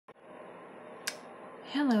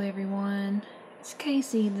Hello everyone, it's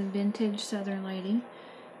Casey, the Vintage Southern Lady,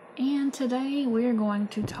 and today we're going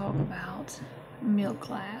to talk about milk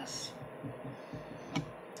glass.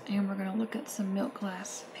 And we're going to look at some milk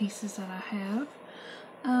glass pieces that I have.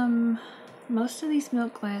 Most of these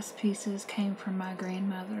milk glass pieces came from my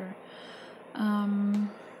grandmother. I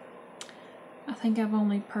think I've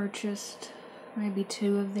only purchased maybe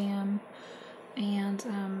 2 of them, and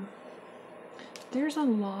there's a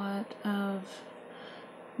lot of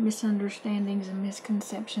misunderstandings and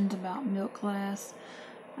misconceptions about milk glass.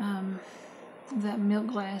 That milk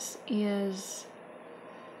glass is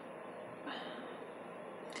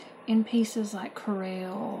in pieces like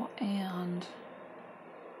Corelle, and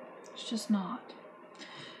it's just not.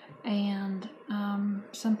 And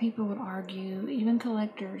some people would argue, even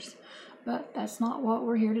collectors, but that's not what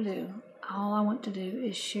we're here to do. All I want to do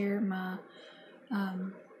is share my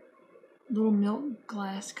little milk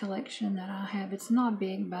glass collection that I have. It's not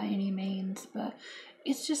big by any means, but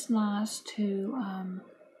it's just nice to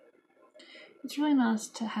it's really nice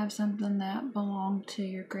to have something that belonged to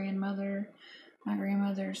your grandmother. My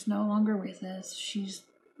grandmother's no longer with us. She's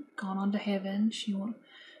gone on to heaven. She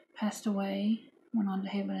passed away, went on to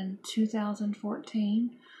heaven in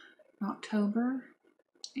 2014, October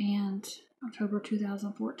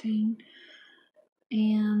 2014.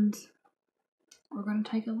 And we're going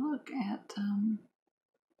to take a look at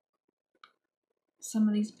some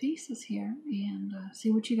of these pieces here and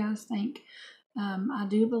see what you guys think. I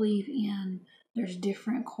do believe there's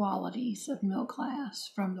different qualities of milk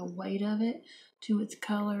glass, from the weight of it to its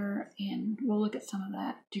color, and we'll look at some of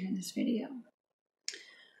that during this video.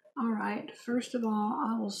 Alright, first of all,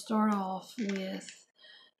 I will start off with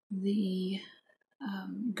the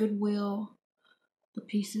Goodwill, the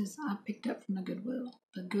pieces I picked up from the Goodwill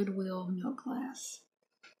milk glass.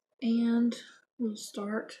 And we'll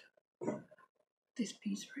start this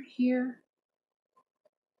piece right here.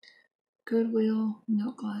 Goodwill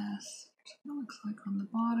milk glass. That's what it looks like on the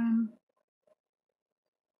bottom.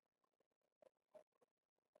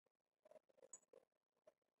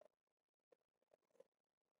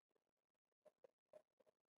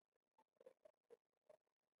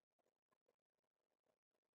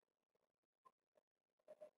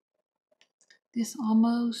 This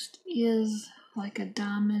almost is like a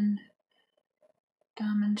diamond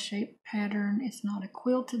shaped pattern. It's not a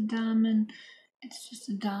quilted diamond, it's just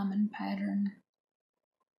a diamond pattern.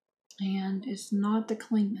 And it's not the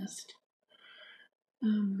cleanest.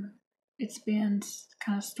 It's been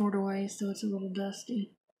kind of stored away, so it's a little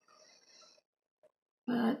dusty.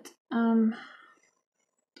 But there's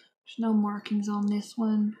no markings on this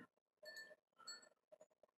one.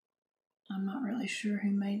 I'm not really sure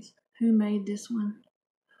who made this one.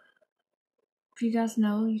 If you guys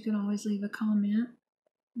know, you can always leave a comment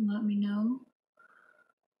and let me know.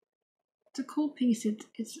 It's a cool piece.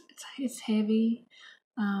 It's heavy.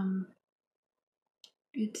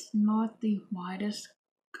 It's not the widest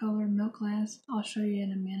color milk glass. I'll show you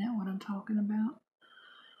in a minute what I'm talking about.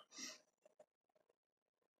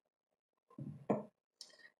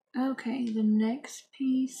 Okay, the next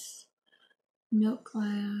piece, milk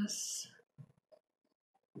glass.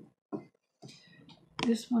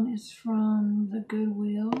 This one is from the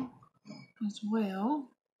Goodwill as well.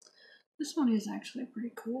 This one is actually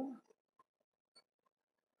pretty cool.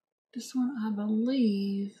 This one, I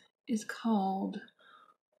believe, is called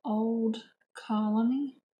Old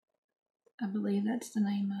Colony. I believe that's the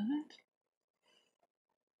name of it.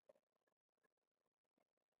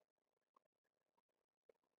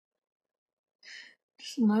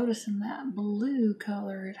 Just noticing that blue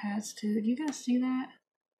color it has to it. Do you guys see that?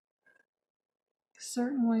 A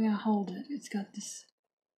certain way I hold it, it's got this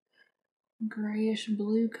grayish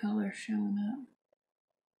blue color showing up.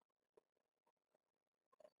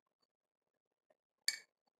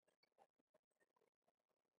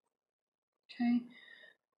 Okay,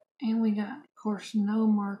 and we got, of course, no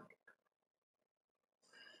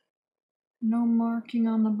marking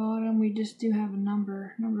on the bottom. We just do have a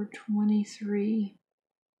number 23.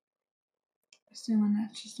 Assuming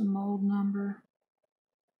that's just a mold number.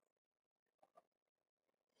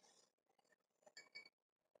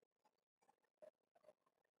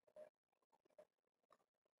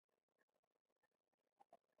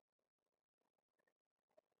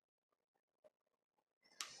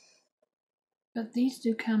 But these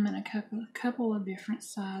do come in a couple of different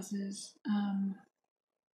sizes.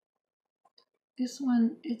 This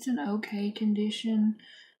one, it's in okay condition.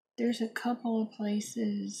 There's a couple of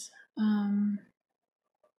places.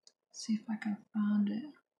 See if I can find it.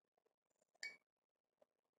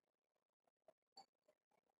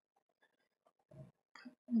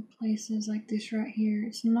 places like this right here.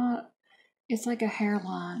 It's like a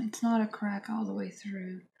hairline. It's not a crack all the way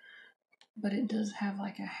through, but it does have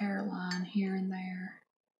like a hairline here and there.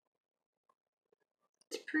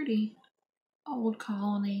 It's pretty. Old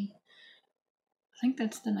Colony. I think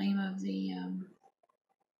that's the name of the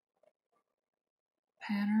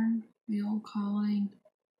pattern. The Old Colony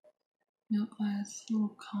milk glass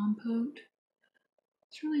little compote.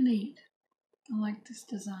 It's really neat. I like this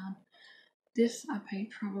design. This I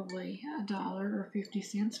paid probably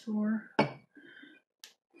 $1.50 for at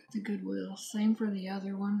the Goodwill. Same for the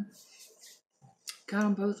other one. Got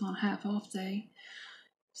them both on half off day.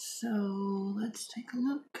 So let's take a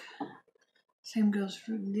look. Same goes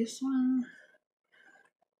for this one.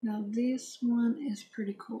 Now this one is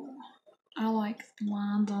pretty cool. I like the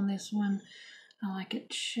lines on this one. I like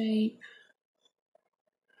its shape.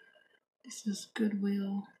 This is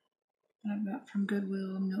Goodwill. That I got from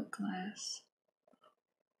Goodwill milk glass.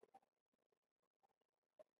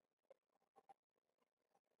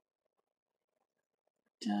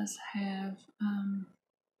 Does have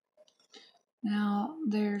now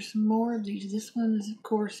there's more of these. This one is of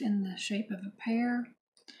course in the shape of a pear,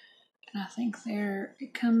 and I think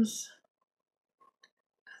it comes.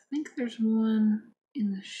 I think there's one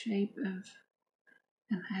in the shape of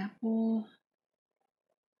an apple.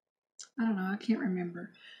 I don't know. I can't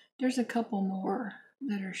remember. There's a couple more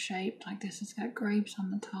that are shaped like this. It's got grapes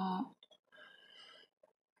on the top,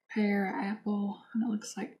 pear, apple, and it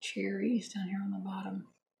looks like cherries down here on the bottom.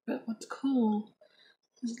 But what's cool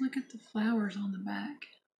is look at the flowers on the back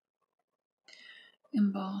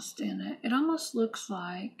embossed in it. It almost looks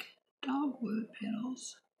like dogwood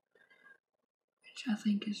petals, which I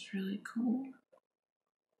think is really cool.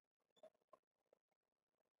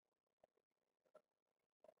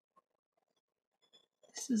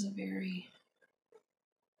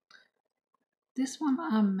 This one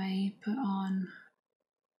I may put on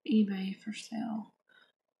eBay for sale.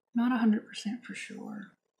 Not 100% for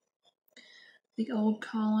sure. The Old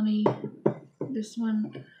Colony, this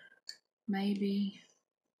one maybe,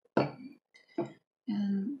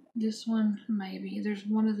 and this one maybe. There's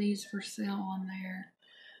one of these for sale on there.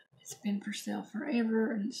 It's been for sale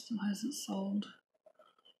forever and it still hasn't sold.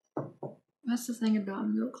 That's the thing about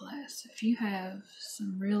milk glass. If you have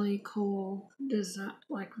some really cool design,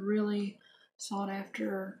 like really sought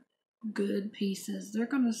after good pieces, they're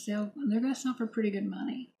gonna sell for pretty good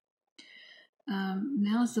money.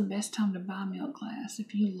 Now's the best time to buy milk glass.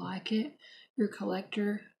 If you like it, you're a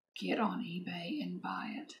collector, get on eBay and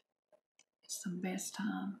buy it. It's the best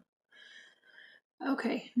time.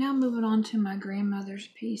 Okay, now moving on to my grandmother's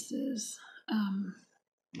pieces.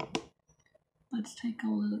 Let's take a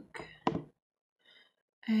look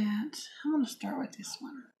at, I'm going to start with this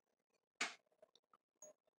one.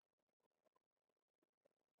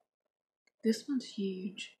 This one's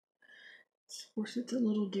huge. Of course, it's a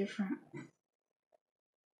little different.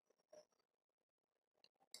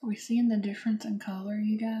 Are we seeing the difference in color,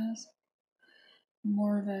 you guys?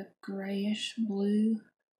 More of a grayish blue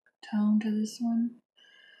tone to this one.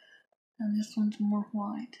 And this one's more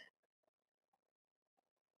white.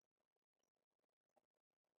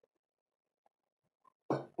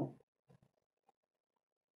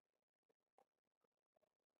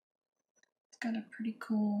 It's got a pretty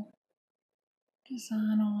cool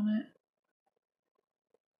design on it.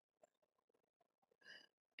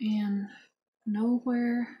 And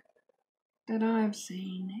nowhere that I've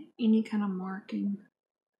seen any kind of marking.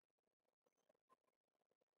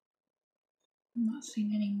 I'm not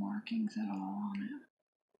seeing any markings at all on it.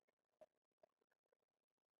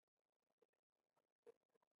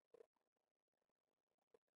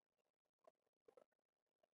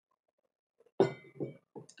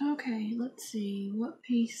 Okay, let's see what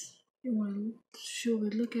piece should we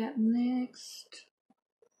look at next?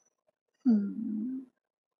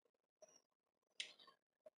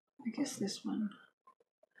 I guess this one.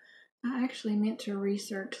 I actually meant to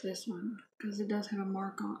research this one because it does have a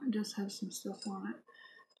mark on it. It does have some stuff on it.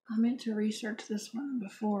 I meant to research this one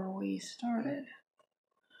before we started,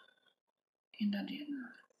 and I didn't.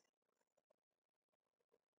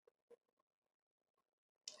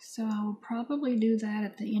 So I will probably do that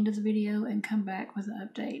at the end of the video and come back with an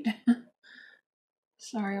update.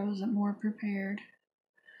 Sorry, I wasn't more prepared.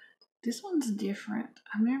 This one's different.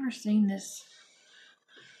 I've never seen this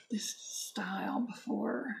style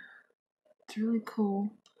before. It's really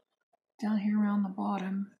cool. Down here around the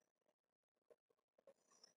bottom.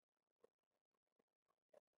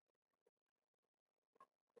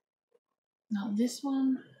 Now this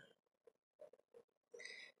one,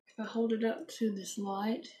 if I hold it up to this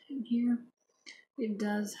light in here, it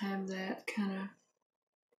does have that kind of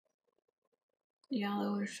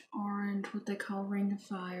yellowish orange, what they call ring of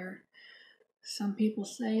fire. Some people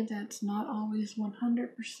say that's not always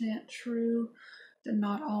 100% true, that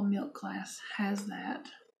not all milk glass has that.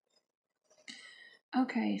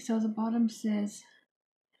 Okay, so the bottom says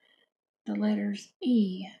the letters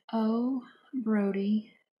E, O,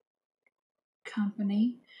 Brody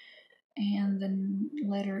Company, and the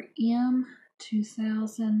letter M,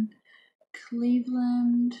 2000,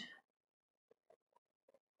 Cleveland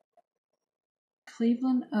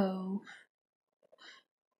O,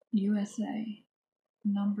 USA,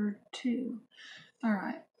 number 2. All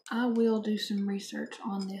right, I will do some research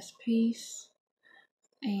on this piece,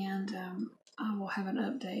 and I will have an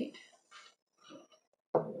update.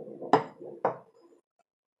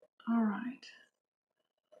 All right,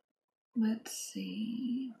 let's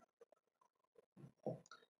see.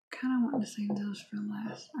 Kind of want to save those for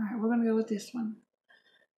last. All right, we're going to go with this one.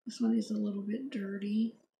 This one is a little bit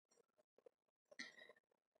dirty,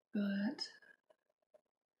 but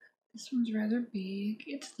this one's rather big.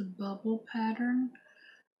 It's the bubble pattern.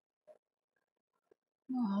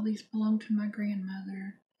 All these belong to my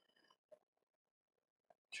grandmother.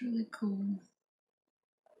 It's really cool.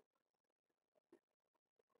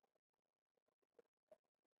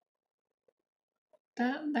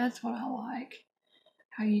 That's what I like.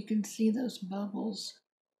 How you can see those bubbles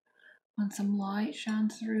when some light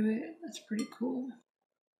shines through it. That's pretty cool.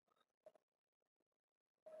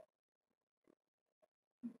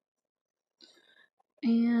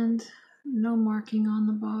 And no marking on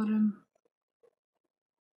the bottom.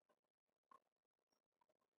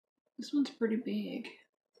 This one's pretty big.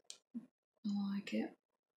 I like it.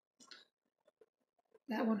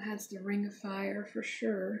 That one has the ring of fire for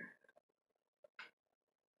sure.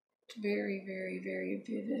 It's very, very, very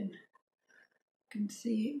vivid. You can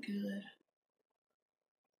see it good.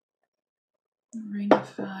 The ring of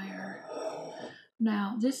fire.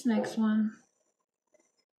 Now, this next one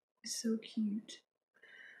is so cute.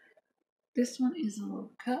 This one is a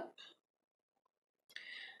little cup.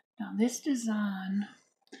 Now, this design,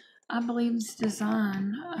 I believe this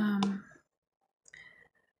design,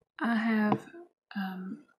 I have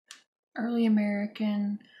early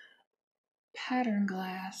American pattern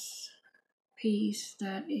glass piece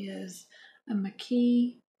that is a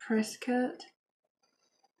McKee press cut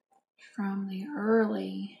from the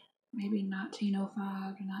early, maybe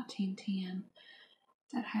 1905 to 1910,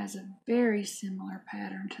 that has a very similar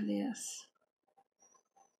pattern to this.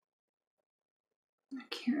 I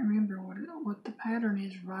can't remember what the pattern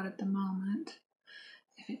is right at the moment.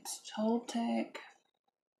 If it's Toltec,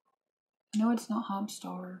 no, it's not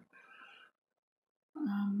Hobstar.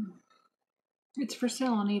 It's for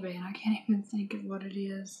sale on eBay, and I can't even think of what it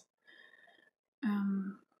is.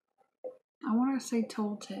 I want to say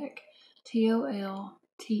Toltec, Toltec,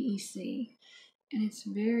 and it's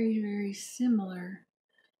very, very similar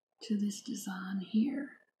to this design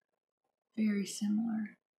here. Very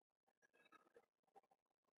similar.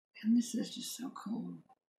 And this is just so cool.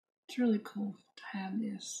 It's really cool to have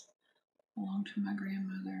this. Belonged to my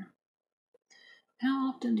grandmother. How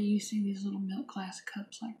often do you see these little milk glass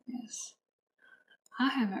cups like this? I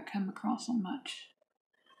haven't come across them much.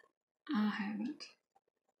 I haven't.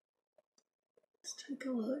 Let's take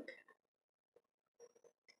a look.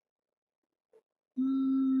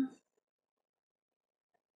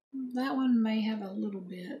 That one may have a little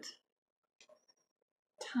bit.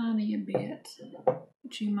 Tiny a bit.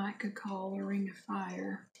 Which you might could call a ring of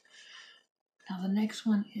fire. Now the next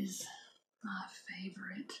one is my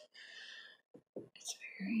favorite. It's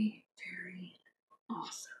very, very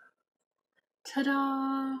awesome.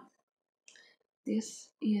 Ta-da! This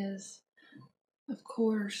is, of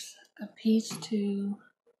course, a piece to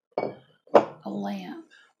a lamp.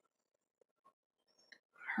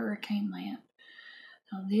 Hurricane lamp.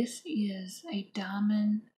 Now this is a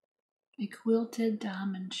diamond, a quilted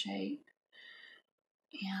diamond shape.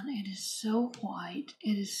 And it is so white.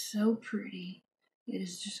 It is so pretty. It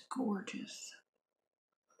is just gorgeous.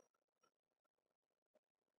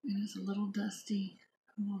 It is a little dusty,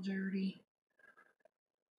 a little dirty.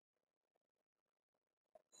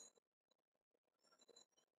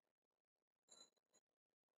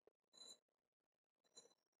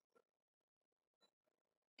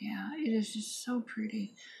 Yeah, it is just so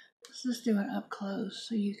pretty. Let's just do it up close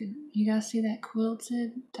so you guys see that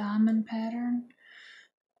quilted diamond pattern?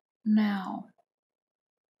 Now,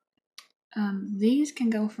 these can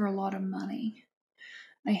go for a lot of money.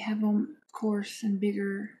 They have them, of course, in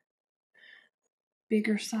bigger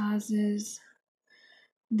sizes.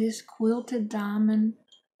 This quilted diamond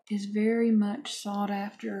is very much sought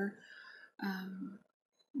after.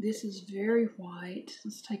 This is very white.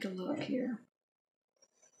 Let's take a look here.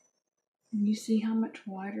 You see how much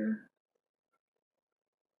whiter?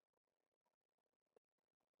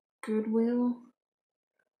 Goodwill,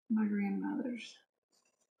 my grandmother's.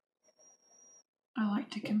 I like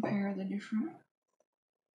to compare the different,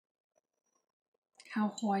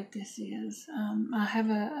 how white this is. I have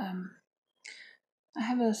a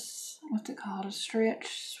what's it called? A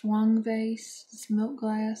stretch swung vase. It's milk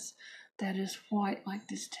glass that is white like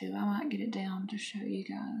this too. I might get it down to show you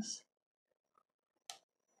guys.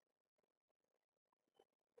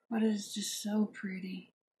 But it is just so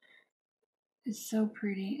pretty. It's so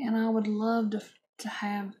pretty, and I would love to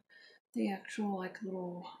have the actual like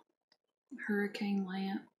little hurricane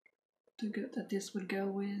lamp to go that this would go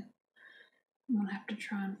with. I'm gonna have to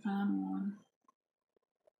try and find one.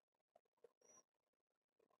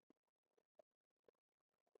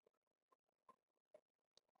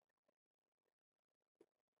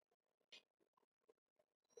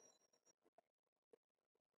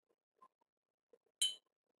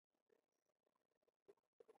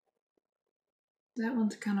 That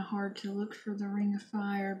one's kind of hard to look for the ring of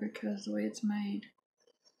fire because the way it's made.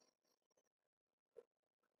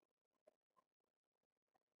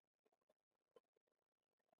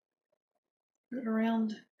 But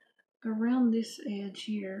around this edge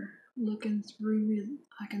here, looking through,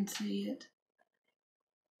 I can see it.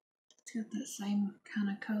 It's got that same kind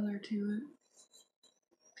of color to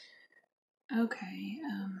it. Okay,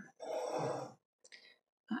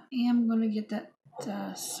 I am going to get that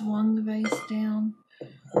swung vase down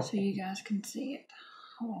so you guys can see it.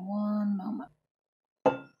 Hold on one moment.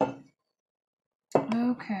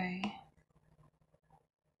 Okay.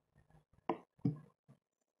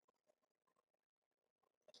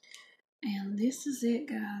 And this is it,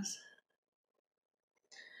 guys.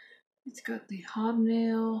 It's got the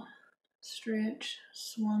hobnail, stretch,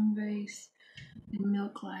 swung vase, and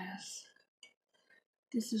milk glass.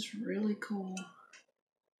 This is really cool.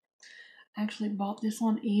 I actually bought this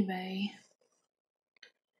on eBay.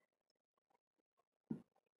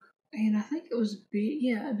 And I think it was big.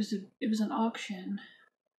 Yeah, it was an auction.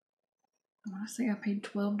 I want to say I paid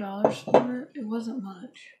 $12 for it. It wasn't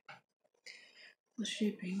much. The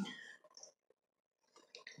shipping.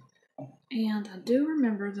 And I do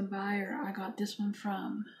remember the buyer I got this one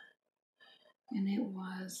from. And it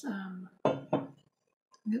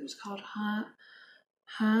was called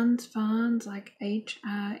Hinds Finds, like Hinds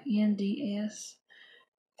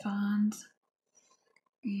Finds.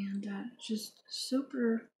 And just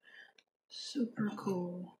super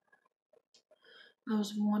cool. I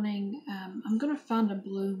was wanting, I'm going to find a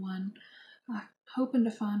blue one. I'm hoping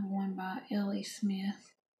to find one by Ellie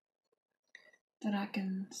Smith that I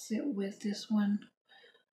can sit with this one,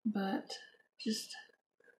 but just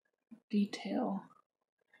detail.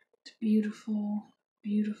 It's beautiful,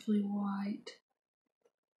 beautifully white.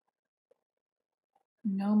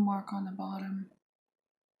 No mark on the bottom.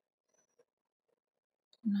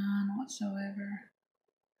 None whatsoever.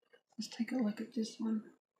 Let's take a look at this one.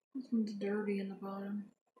 This one's dirty in the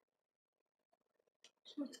bottom,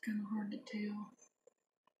 so it's kind of hard to tell.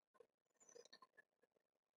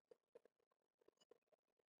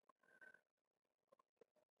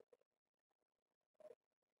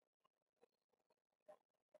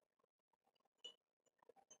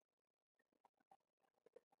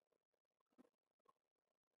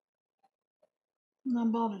 When I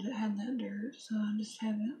bought it, it had that dirt, so I just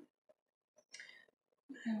haven't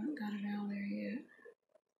got it out there yet.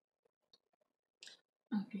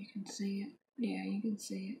 I hope you can see it. Yeah, you can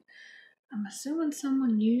see it. I'm assuming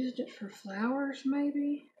someone used it for flowers,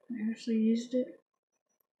 maybe. They actually used it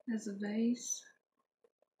as a vase.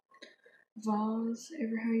 Vase,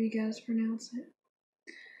 ever how you guys pronounce it.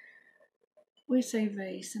 We say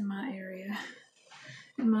vase in my area,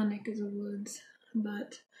 in my neck of the woods.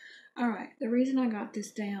 But, alright, the reason I got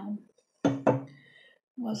this down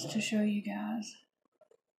was to show you guys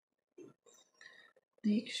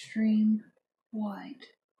the extreme white.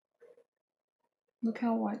 Look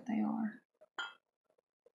how white they are.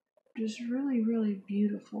 Just really, really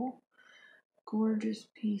beautiful, gorgeous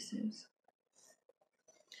pieces.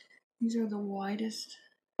 These are the whitest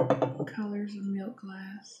colors of milk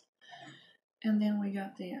glass. And then we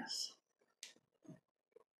got this.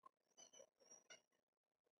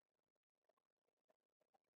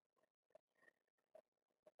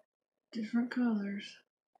 Different colors.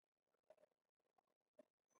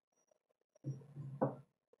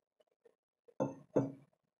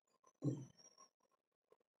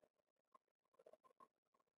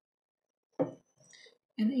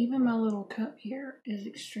 And even my little cup here is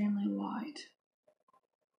extremely white.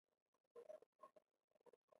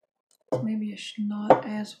 Maybe not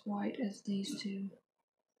as white as these two.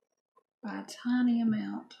 by a tiny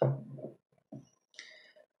amount.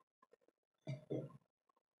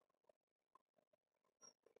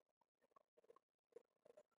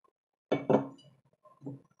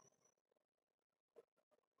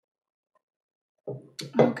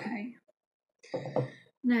 Okay,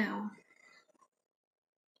 now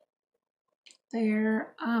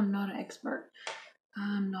I'm not an expert.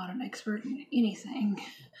 I'm not an expert in anything.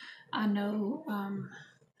 I know,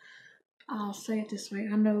 I'll say it this way,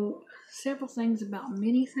 I know several things about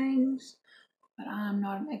many things, but I'm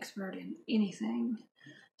not an expert in anything.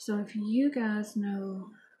 So if you guys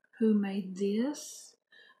know who made this,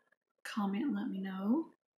 comment and let me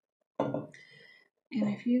know. And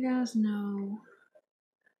if you guys know,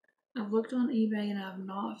 I've looked on eBay and I've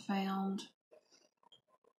not found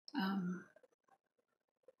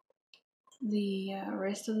the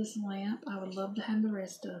rest of this lamp. I would love to have the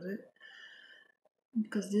rest of it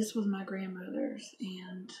because this was my grandmother's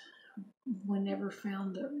and we never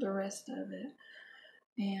found the rest of it.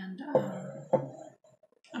 And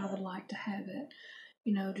I would like to have it,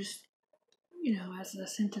 just, as a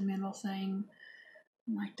sentimental thing.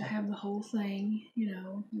 I'd like to have the whole thing,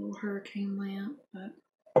 little hurricane lamp. But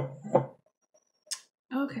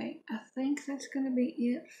okay, I think that's going to be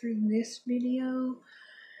it for this video.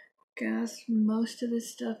 Guys, most of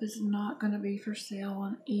this stuff is not going to be for sale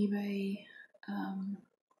on eBay.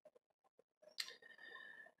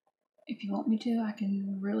 If you want me to, I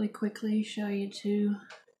can really quickly show you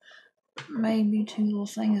maybe two little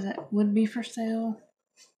things that would be for sale.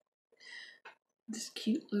 This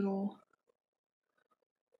cute little,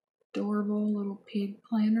 adorable little pig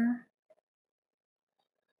planter.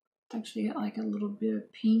 It's actually got like a little bit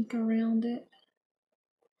of pink around it.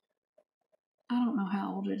 I don't know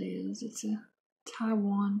how old it is. It's a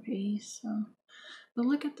Taiwan piece. But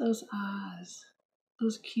look at those eyes.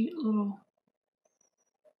 Those cute little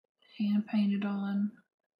hand painted on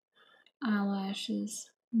eyelashes,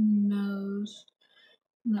 nose,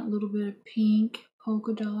 and that little bit of pink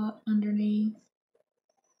polka dot underneath.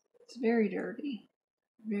 It's very dirty,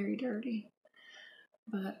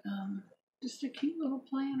 but just a cute little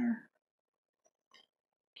planter,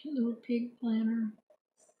 cute little pig planter.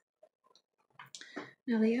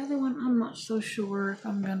 Now the other one, I'm not so sure if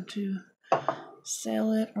I'm going to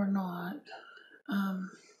sell it or not.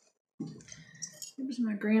 It was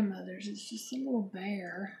my grandmother's. It's just a little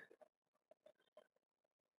bear.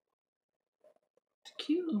 It's a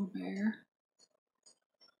cute little bear.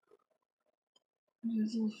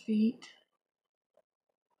 His little feet.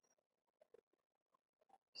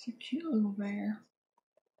 It's a cute little bear.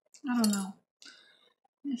 I don't know.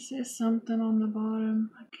 It says something on the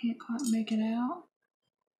bottom. I can't quite make it out.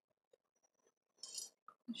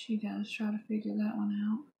 Let you guys try to figure that one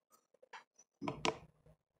out.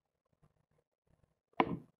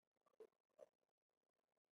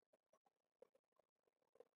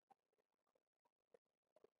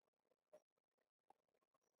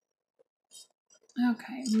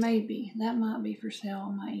 Okay, maybe. That might be for sale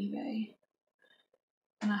on my eBay.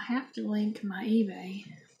 And I have to link my eBay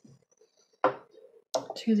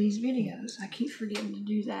to these videos. I keep forgetting to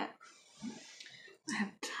do that. I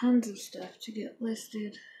have tons of stuff to get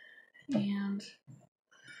listed, and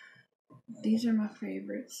these are my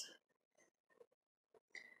favorites.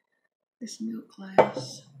 This milk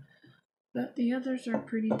glass. But the others are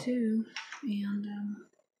pretty too. And,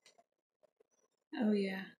 oh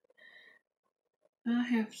yeah. I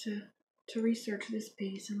have to research this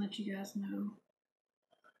piece and let you guys know.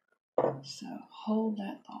 So, hold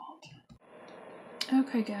that thought.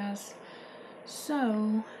 Okay, guys.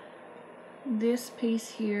 So, this piece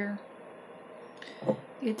here,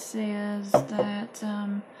 it says that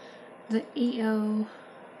the E.O.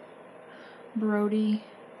 Brody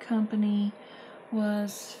Company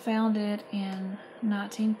was founded in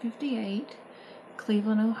 1958,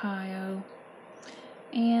 Cleveland, Ohio,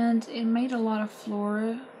 and it made a lot of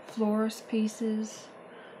florist pieces,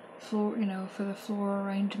 for the floral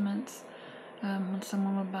arrangements. When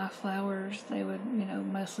someone would buy flowers, they would,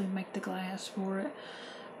 mostly make the glass for it.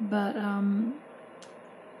 But I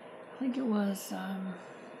think it was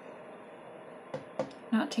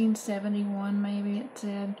 1971, maybe it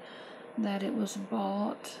said that it was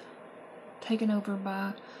taken over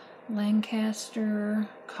by Lancaster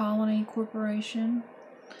Colony Corporation,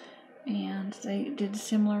 and they did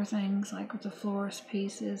similar things like with the florist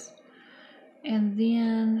pieces. And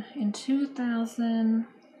then in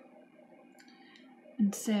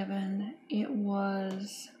 2007, it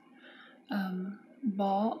was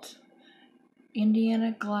bought.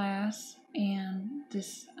 Indiana Glass and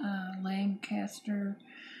this Lancaster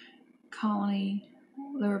Colony,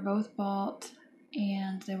 they were both bought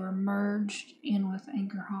and they were merged in with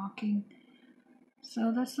Anchor Hocking.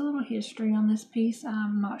 So that's a little history on this piece.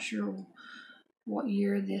 I'm not sure what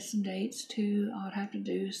year this dates to. I would have to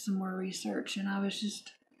do some more research, and I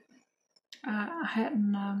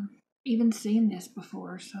hadn't even seen this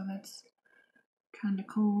before, so that's kind of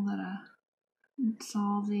cool that I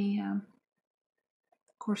saw of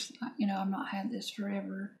course, I've not had this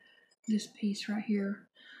forever. This piece right here,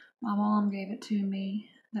 my mom gave it to me.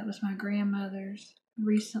 That was my grandmother's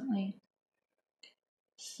recently.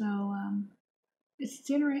 So it's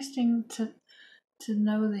interesting to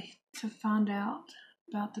know to find out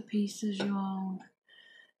about the pieces you own.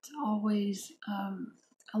 It's always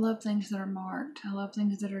I love things that are marked. I love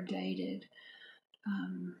things that are dated.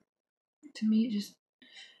 To me,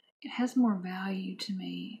 it has more value to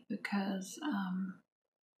me because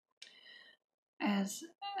as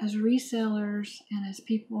resellers and as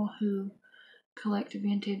people who collect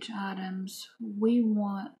vintage items, we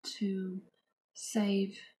want to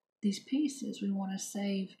save these pieces. We want to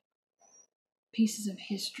save pieces of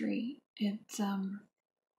history. It's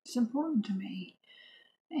important to me,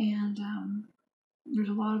 and there's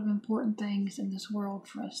a lot of important things in this world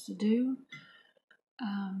for us to do,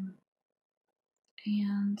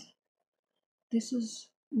 and this is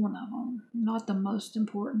one of them. Not the most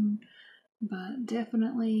important, but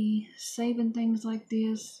definitely saving things like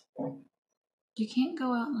this. You can't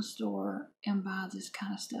go out in the store and buy this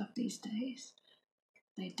kind of stuff these days.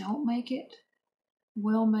 They don't make it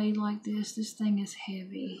well made like this. This thing is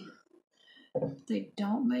heavy. They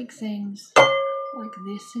don't make things like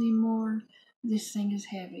this anymore. This thing is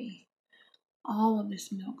heavy. All of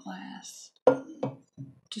this milk glass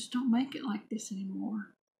just don't make it like this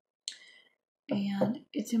anymore. And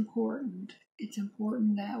it's important. It's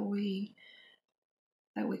important that we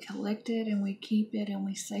collect it and we keep it and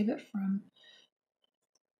we save it from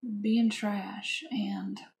being trash.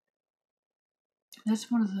 And that's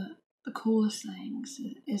one of the coolest things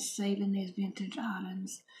is saving these vintage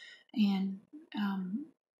items and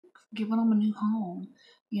giving them a new home.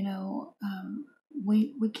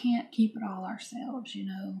 We can't keep it all ourselves,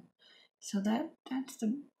 so that's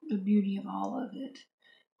the beauty of all of it.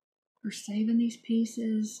 We're saving these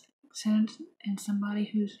pieces, and somebody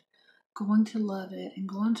who's going to love it and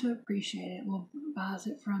going to appreciate it buys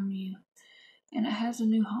it from you, and it has a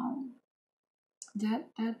new home.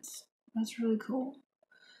 That's really cool.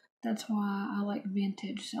 That's why I like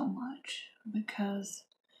vintage so much, because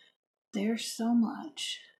there's so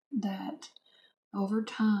much that over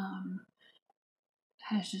time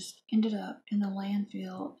has just ended up in the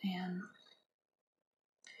landfill, and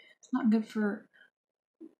it's not good for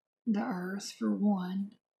the earth, for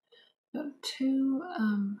one, but two,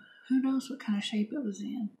 who knows what kind of shape it was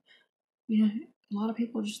in. A lot of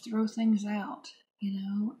people just throw things out,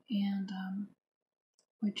 and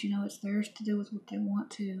which, it's theirs to do with what they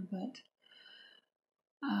want to, but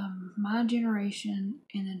my generation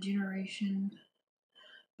and the generation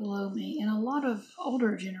below me, and a lot of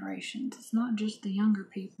older generations, it's not just the younger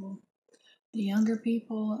people. The younger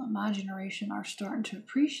people, my generation, are starting to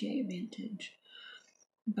appreciate vintage,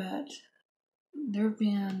 but there have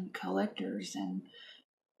been collectors and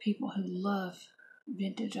people who love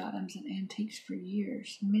vintage items and antiques for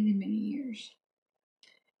years, many, many years.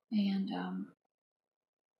 And,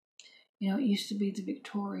 it used to be the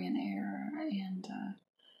Victorian era, and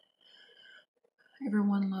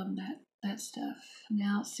everyone loved that stuff.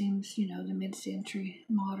 Now it seems, the mid-century,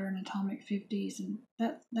 modern, atomic 50s, and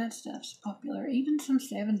that stuff's popular. Even some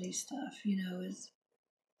 70s stuff, is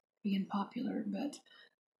being popular. But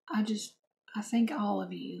I thank all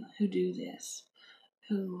of you who do this,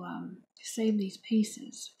 who save these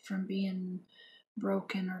pieces from being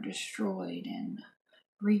broken or destroyed, and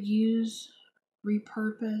reuse,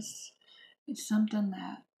 repurpose. It's something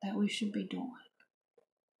that we should be doing.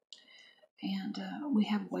 And we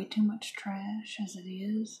have way too much trash as it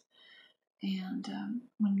is. And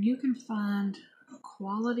when you can find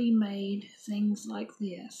quality made things like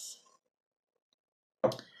this,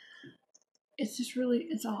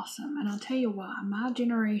 it's awesome. And I'll tell you why. My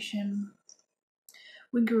generation,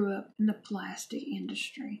 we grew up in the plastic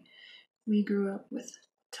industry. We grew up with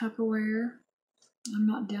Tupperware. I'm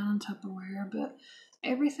not down on Tupperware, but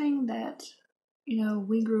everything that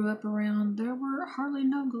we grew up around, there were hardly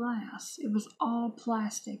no glass. It was all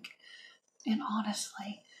plastic. And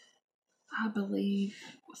honestly, I believe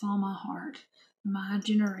with all my heart, my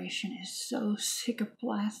generation is so sick of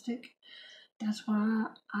plastic. That's why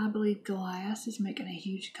I believe glass is making a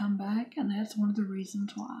huge comeback, and that's one of the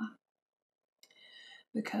reasons why.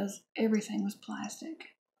 Because everything was plastic.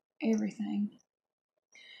 Everything.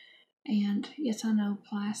 And yes, I know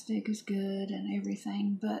plastic is good and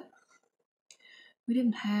everything, but we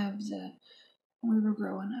didn't have when we were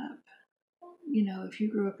growing up. You know, if you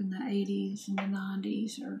grew up in the 80s and the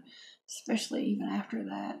 90s, or especially even after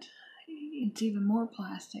that, it's even more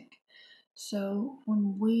plastic. So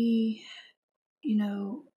when we, you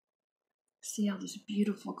know, see all this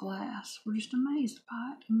beautiful glass, we're just amazed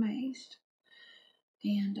by it, amazed.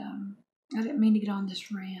 And I didn't mean to get on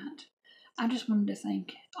this rant. I just wanted to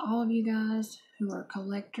thank all of you guys who are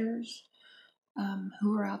collectors,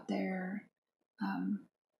 who are out there um,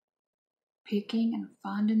 picking and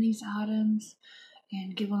finding these items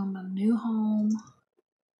and giving them a new home.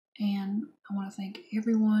 And I want to thank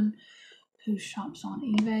everyone who shops on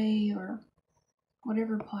eBay or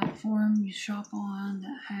whatever platform you shop on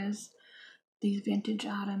that has these vintage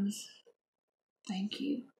items. Thank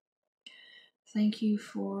you. Thank you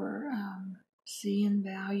for seeing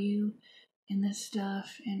value in this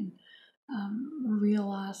stuff and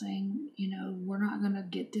realizing, you know, we're not going to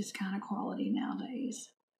get this kind of quality nowadays.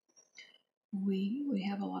 We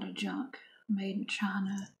have a lot of junk made in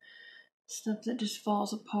China, stuff that just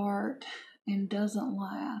falls apart and doesn't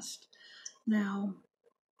last. Now,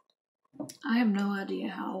 I have no idea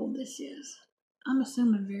how old this is. I'm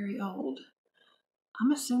assuming very old.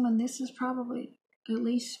 I'm assuming this is probably at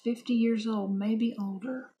least 50 years old, maybe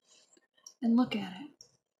older. And look at it.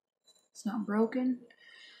 It's not broken.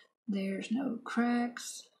 There's no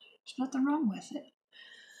cracks. There's nothing wrong with it.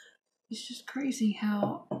 It's just crazy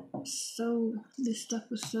how this stuff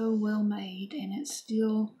was so well made and it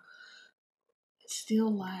still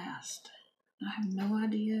lasts. I have no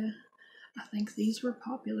idea. I think these were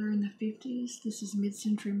popular in the 50s. This is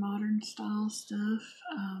mid-century modern style stuff.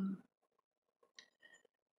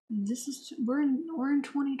 We're in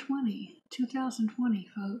 2020,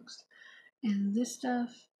 folks, and this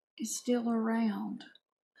stuff is still around.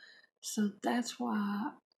 So that's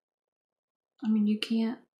why, I mean, you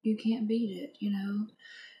can't beat it, you know.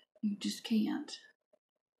 You just can't.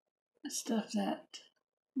 The stuff that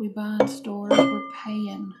we buy in stores, we're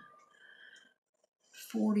paying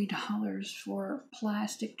 $40 for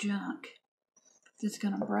plastic junk that's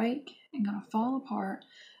gonna break and gonna fall apart,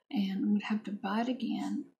 and we'd have to buy it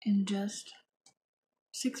again in just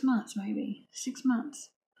 6 months, maybe 6 months,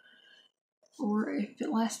 or if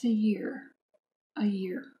it lasts a year.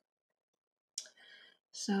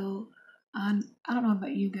 So I don't know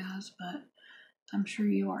about you guys, but I'm sure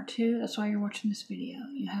you are too. That's why you're watching this video.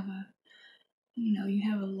 You have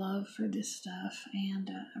a love for this stuff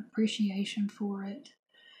and appreciation for it.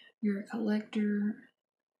 You're a collector,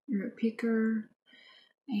 you're a picker,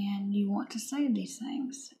 and you want to save these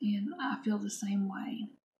things. And I feel the same way.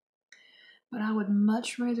 But I would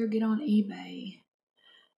much rather get on eBay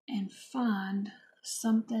and find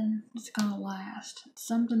something that's going to last,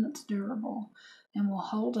 something that's durable and will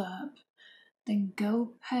hold up, than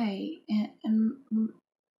go pay. And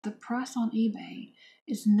the price on eBay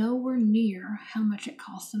is nowhere near how much it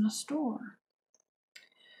costs in a store.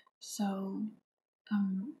 So,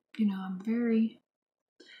 I'm very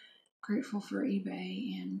grateful for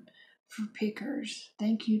eBay and for pickers.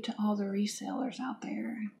 Thank you to all the resellers out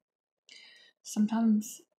there.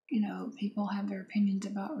 Sometimes, people have their opinions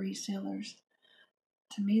about resellers.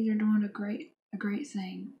 To me, they're doing a great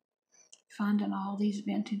thing, finding all these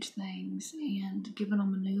vintage things and giving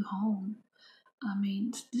them a new home. I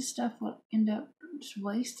mean, this stuff will end up just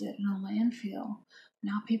wasted in a landfill.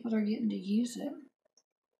 Now people are getting to use it.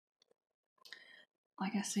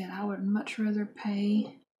 Like I said, I would much rather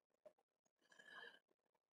pay,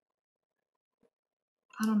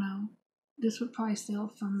 I don't know, this would probably sell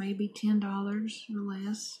for maybe $10 or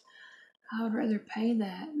less. I would rather pay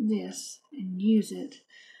this and use it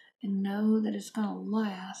and know that it's going to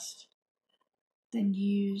last than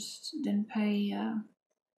pay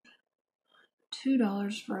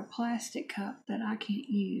 $2 for a plastic cup that I can't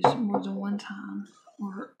use more than one time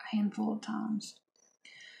or a handful of times.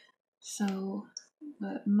 So,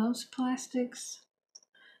 but most plastics,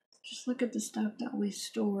 just look at the stuff that we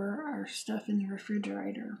store our stuff in the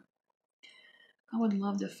refrigerator. I would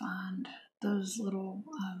love to find those little,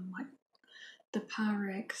 like the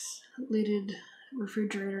Pyrex lidded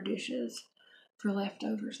refrigerator dishes for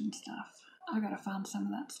leftovers and stuff. I gotta find some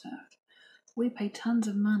of that stuff. We pay tons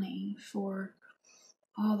of money for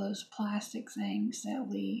all those plastic things that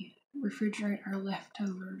we refrigerate our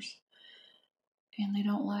leftovers, and they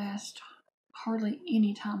don't last hardly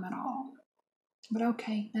any time at all. But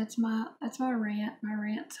okay, that's my rant. My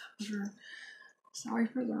rant's over. Sorry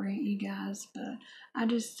for the rant, you guys, but I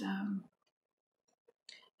just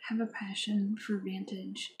have a passion for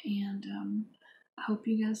vintage, and I hope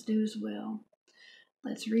you guys do as well.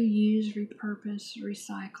 Let's reuse, repurpose,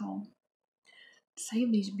 recycle.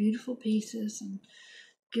 Save these beautiful pieces and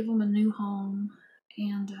give them a new home.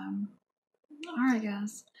 And alright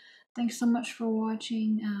guys, thanks so much for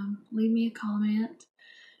watching. Leave me a comment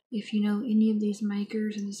if you know any of these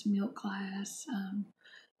makers in this milk class.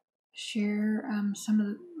 Share some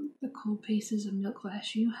of the cool pieces of milk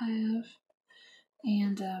glass you have.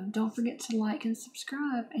 And don't forget to like and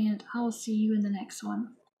subscribe, and I will see you in the next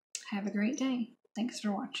one. Have a great day. Thanks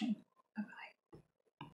for watching.